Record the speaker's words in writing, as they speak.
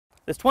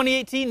This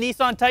 2018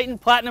 Nissan Titan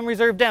Platinum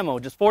Reserve Demo,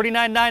 just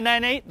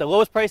 $49,998, the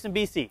lowest price in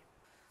BC.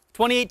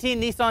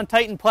 2018 Nissan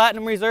Titan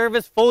Platinum Reserve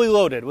is fully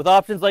loaded with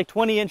options like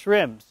 20-inch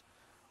rims,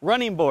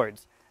 running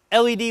boards,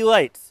 LED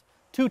lights,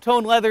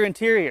 two-tone leather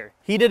interior,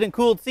 heated and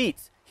cooled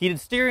seats, heated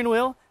steering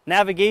wheel,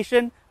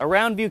 navigation, a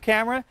round view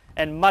camera,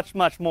 and much,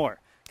 much more.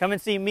 Come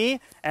and see me,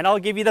 and I'll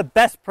give you the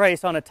best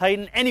price on a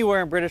Titan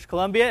anywhere in British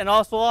Columbia, and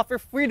also offer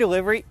free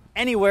delivery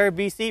anywhere in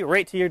BC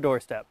right to your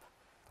doorstep.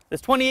 This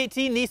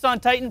 2018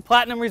 Nissan Titan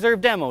Platinum Reserve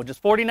Demo,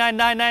 just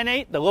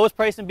 $49,998, the lowest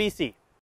price in BC.